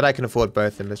 but that I can afford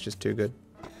both of them is just too good.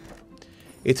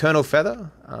 Eternal Feather.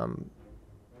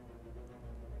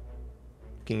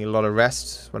 Getting a lot of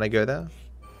rest when I go there.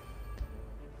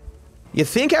 You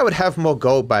think I would have more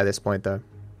gold by this point, though?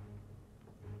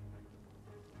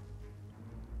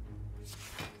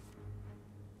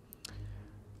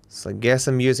 So I guess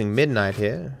I'm using Midnight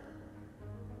here.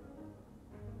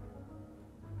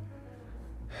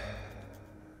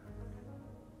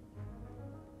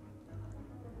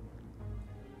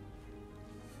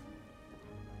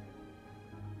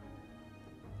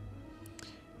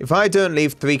 If I don't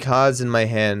leave 3 cards in my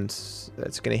hand,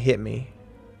 that's gonna hit me.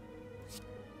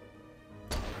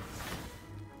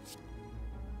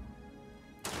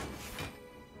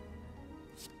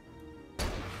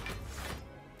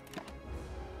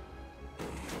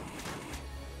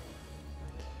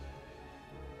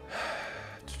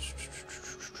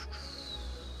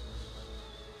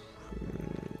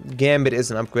 Gambit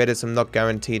isn't upgraded, so I'm not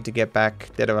guaranteed to get back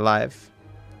Dead or Alive.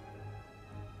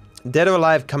 Dead or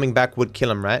Alive coming back would kill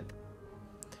him, right?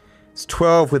 It's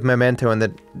 12 with Memento, and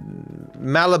the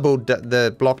Malleable,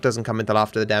 the block doesn't come until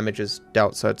after the damage is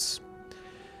dealt, so it's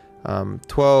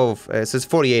 12, so it's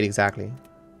 48 exactly.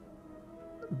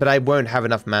 But I won't have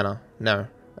enough mana. No,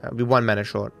 I'll be 1 mana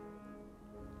short.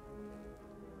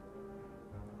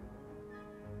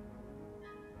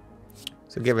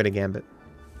 So get rid of Gambit.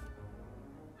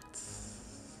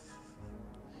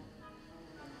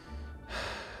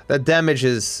 That damage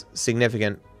is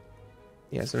significant.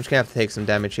 Yeah, so I'm just gonna have to take some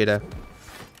damage here to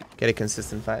get a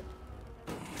consistent fight.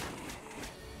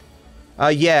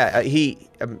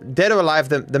 Dead or Alive,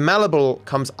 the Malleable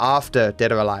comes after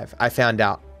Dead or Alive. I found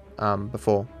out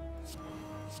before.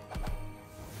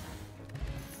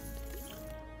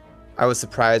 I was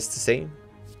surprised to see.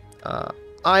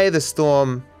 Eye of the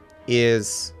Storm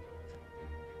is...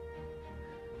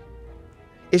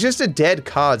 It's just a dead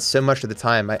card so much of the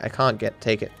time. I can't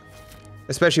take it.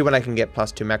 Especially when I can get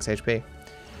 +2 max HP.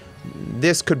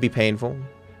 This could be painful.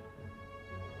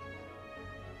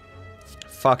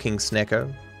 Fucking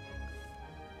Snecko.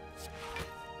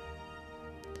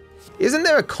 Isn't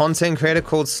there a content creator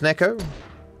called Snecko?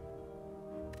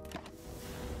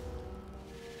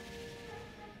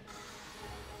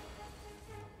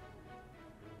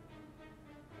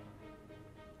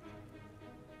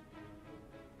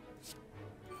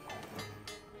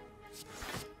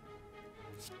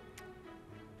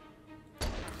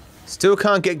 Still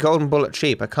can't get Golden Bullet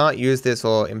cheap. I can't use this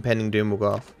or Impending Doom will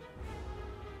go off.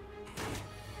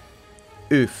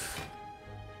 Oof.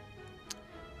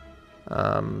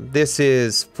 This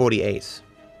is 48.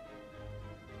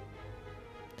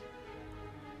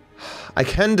 I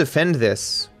can defend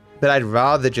this, but I'd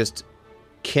rather just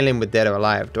kill him with Dead or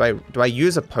Alive. Do I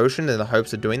use a potion in the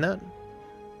hopes of doing that?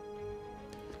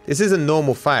 This is a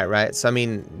normal fight, right? So, I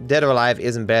mean, Dead or Alive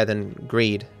isn't better than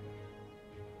Greed.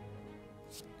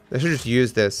 They should just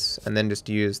use this, and then just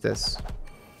use this.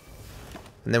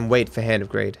 And then wait for Hand of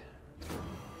Greed.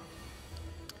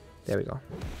 There we go.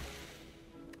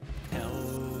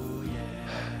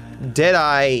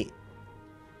 Deadeye,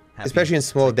 especially in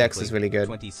small decks, is really good.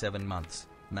 27 months.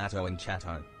 Matto in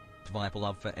chatto. Viper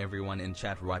love for everyone in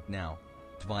chat right now.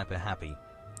 Viper happy.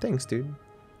 Thanks, dude.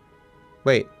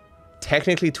 Wait,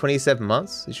 technically 27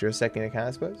 months? Is your second account,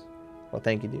 I suppose? Well,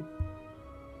 thank you, dude.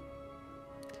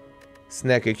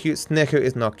 Snecko cute. Snecko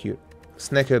is not cute.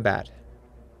 Snecko bad.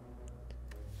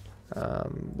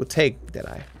 We'll take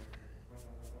Deadeye.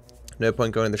 No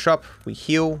point going to the shop. We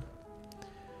heal.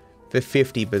 For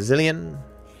 50 bazillion.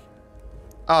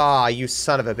 Ah, you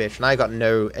son of a bitch. And I got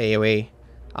no AoE.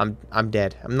 I'm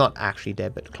dead. I'm not actually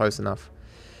dead, but close enough.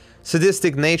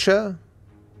 Sadistic nature.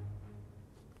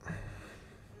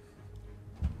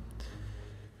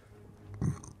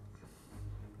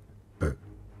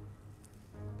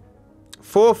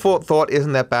 Forethought thought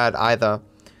isn't that bad either.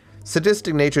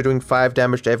 Sadistic nature doing 5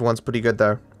 damage to everyone's pretty good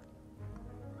though.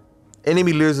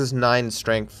 Enemy loses 9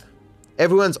 strength.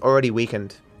 Everyone's already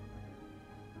weakened.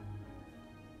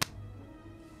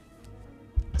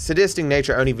 Sadistic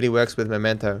nature only really works with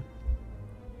Memento.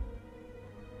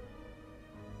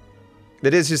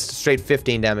 That is just straight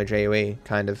 15 damage AoE,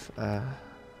 kind of.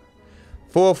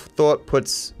 Forethought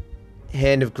puts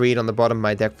Hand of Greed on the bottom of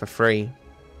my deck for free.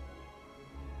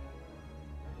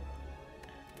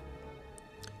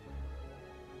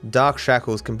 Dark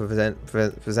Shackles can prevent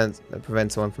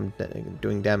someone from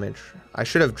doing damage. I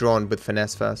should have drawn with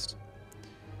Finesse first.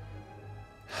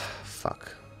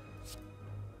 Fuck.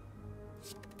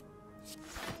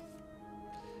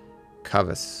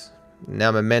 Covers.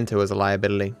 Now Memento is a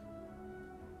liability.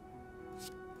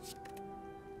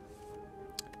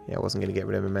 Yeah, I wasn't going to get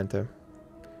rid of Memento.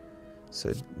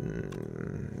 So,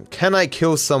 can I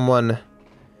kill someone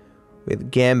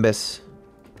with Gambus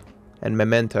and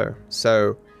Memento?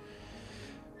 So,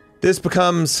 this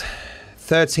becomes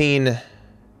 13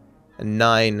 and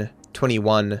 9,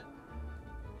 21.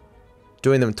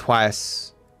 Doing them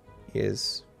twice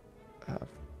is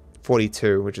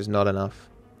 42, which is not enough.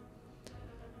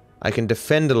 I can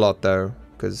defend a lot though,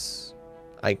 because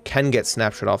I can get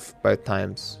snapshot off both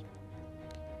times.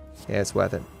 Yeah, it's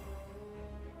worth it.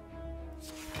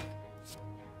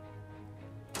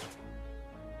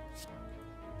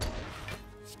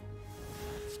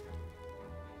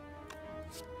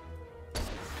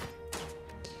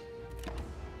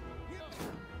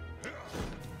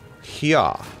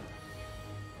 Here.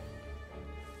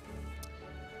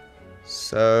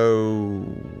 So...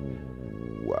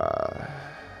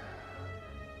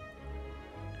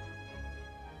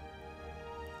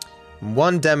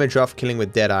 1 damage off killing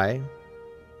with Deadeye.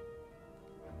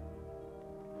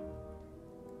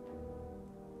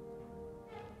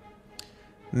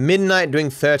 Midnight doing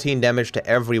 13 damage to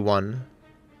everyone.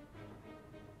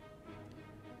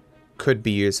 Could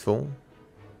be useful.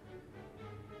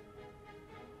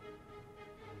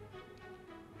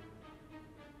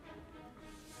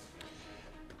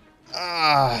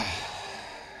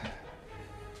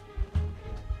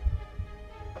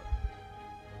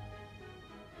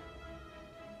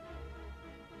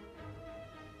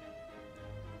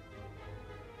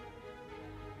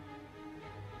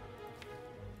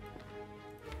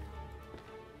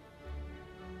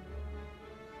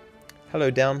 Hello,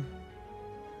 Down.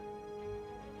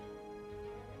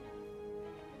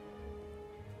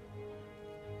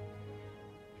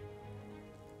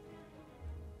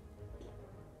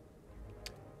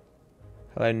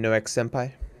 Hello, Nox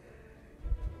Senpai.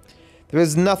 There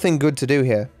is nothing good to do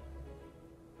here.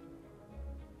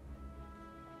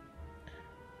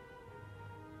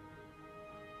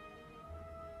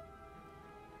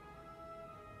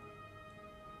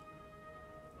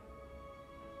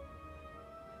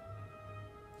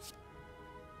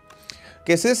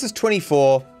 Okay, so this is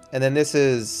 24, and then this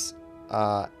is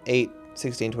 8,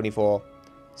 16, 24.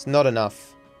 It's not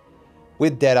enough.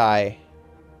 With Deadeye,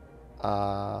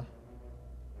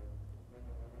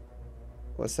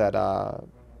 what's that?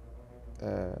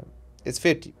 It's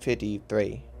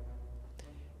 53.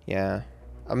 Yeah.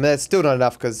 I mean, that's still not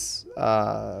enough because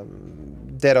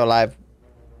Dead or Alive,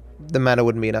 the mana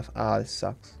wouldn't be enough. Ah, this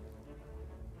sucks.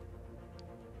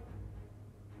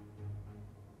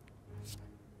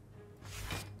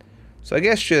 So I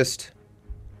guess just...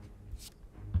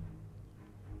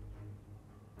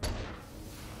 If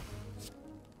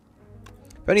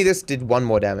only this did 1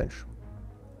 more damage.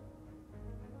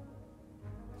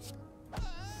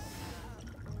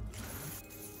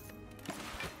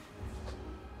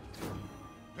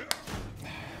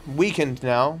 weakened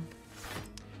now.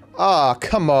 Ah,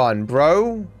 come on,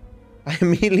 bro. I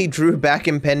immediately drew back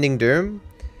Impending Doom.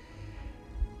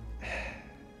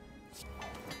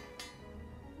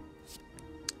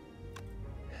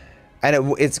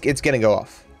 And it's gonna go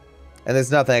off. And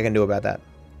there's nothing I can do about that.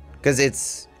 Because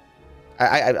it's...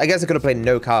 I guess I could have played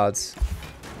no cards.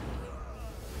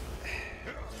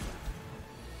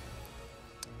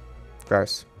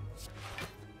 Gross.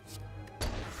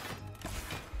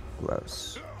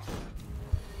 Gross.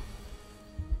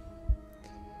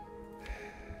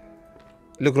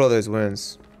 Look at all those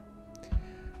wounds.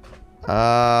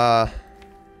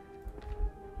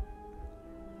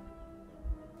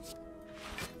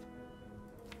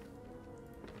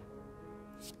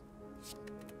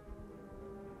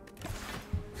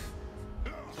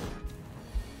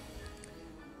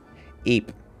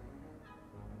 Eep.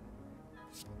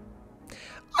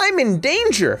 I'm in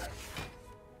danger!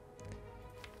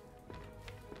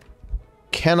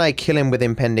 Can I kill him with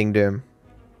Impending Doom?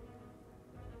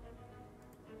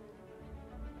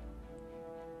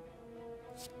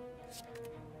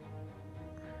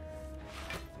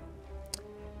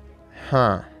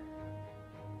 Huh.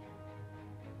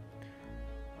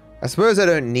 I suppose I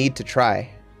don't need to try.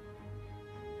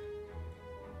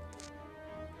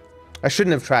 I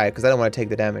shouldn't have tried, because I don't want to take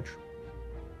the damage.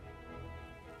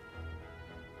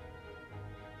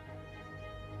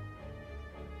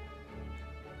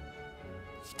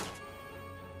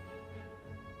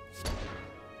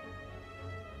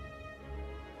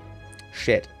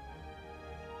 Shit.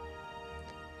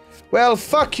 Well,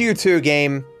 fuck you two,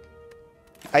 game.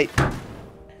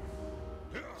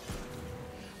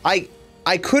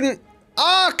 I couldn't...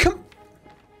 Ah, come...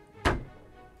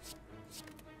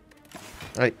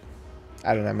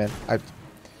 I don't know, man.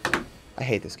 I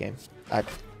hate this game.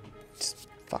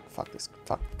 Fuck this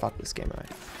game, right?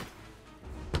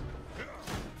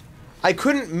 I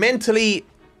couldn't mentally...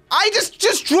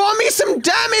 just draw me some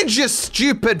damage, you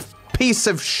stupid piece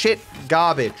of shit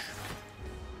garbage.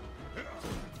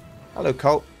 Hello,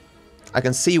 Colt. I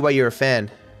can see why you're a fan.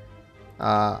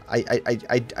 There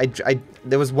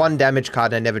was one damage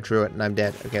card and I never drew it and I'm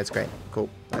dead. Okay, that's great. Cool.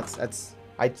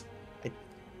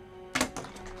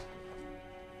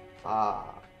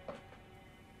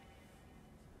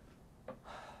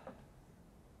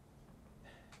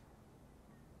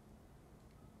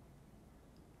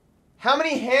 How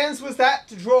many hands was that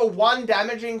to draw one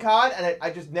damaging card and I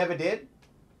just never did?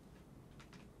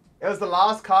 It was the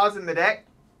last cards in the deck.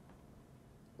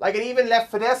 Like, it even left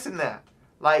Finesse in there.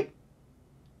 Like...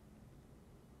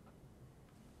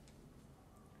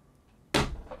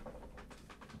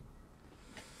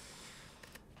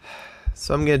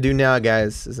 So I'm going to do now,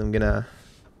 guys, is I'm going to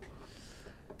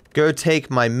go take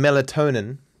my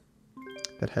melatonin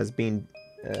that has been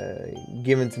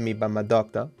given to me by my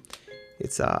doctor.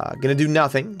 It's going to do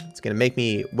nothing. It's going to make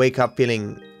me wake up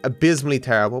feeling abysmally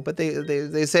terrible, but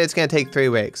they say it's going to take 3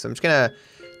 weeks. So I'm just going to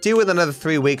deal with another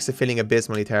 3 weeks of feeling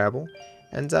abysmally terrible,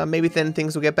 and maybe then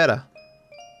things will get better.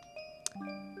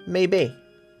 Maybe.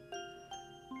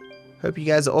 Hope you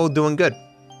guys are all doing good.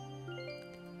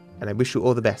 And I wish you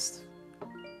all the best.